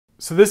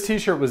So this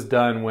t-shirt was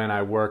done when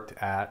I worked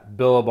at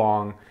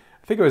Billabong.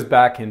 I think it was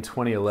back in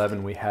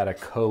 2011 we had a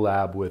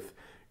collab with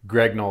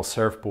Greg Noll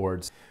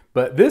surfboards.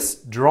 But this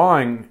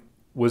drawing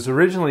was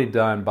originally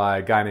done by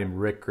a guy named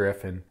Rick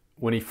Griffin.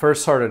 When he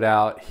first started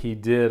out, he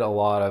did a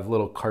lot of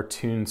little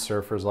cartoon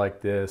surfers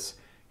like this.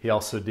 He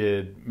also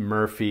did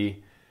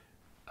Murphy,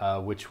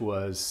 which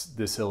was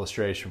this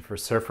illustration for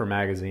Surfer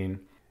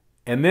magazine.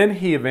 And then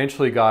he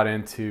eventually got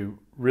into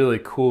really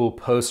cool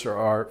poster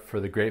art for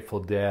the Grateful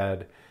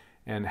Dead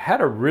and had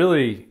a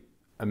really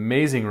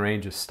amazing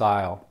range of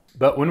style.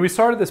 But when we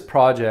started this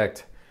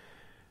project,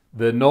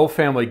 the Noll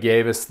family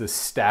gave us this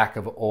stack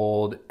of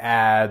old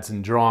ads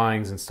and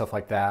drawings and stuff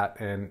like that,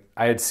 and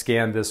I had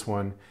scanned this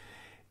one,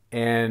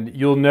 and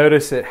you'll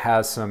notice it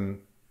has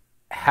some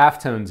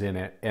halftones in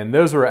it, and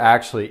those were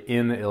actually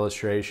in the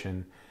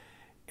illustration.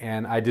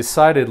 And I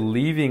decided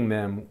leaving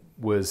them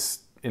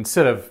was,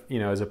 instead of,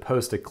 as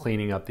opposed to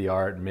cleaning up the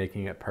art and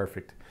making it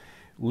perfect,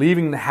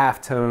 leaving the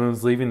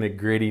halftones, leaving the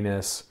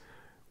grittiness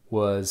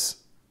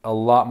was a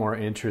lot more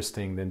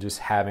interesting than just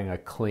having a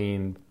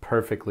clean,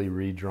 perfectly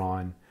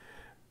redrawn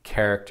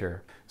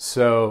character.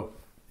 So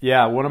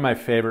yeah, one of my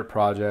favorite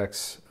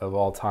projects of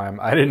all time.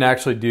 I didn't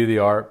actually do the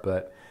art,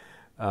 but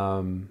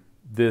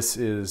this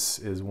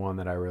is one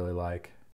that I really like.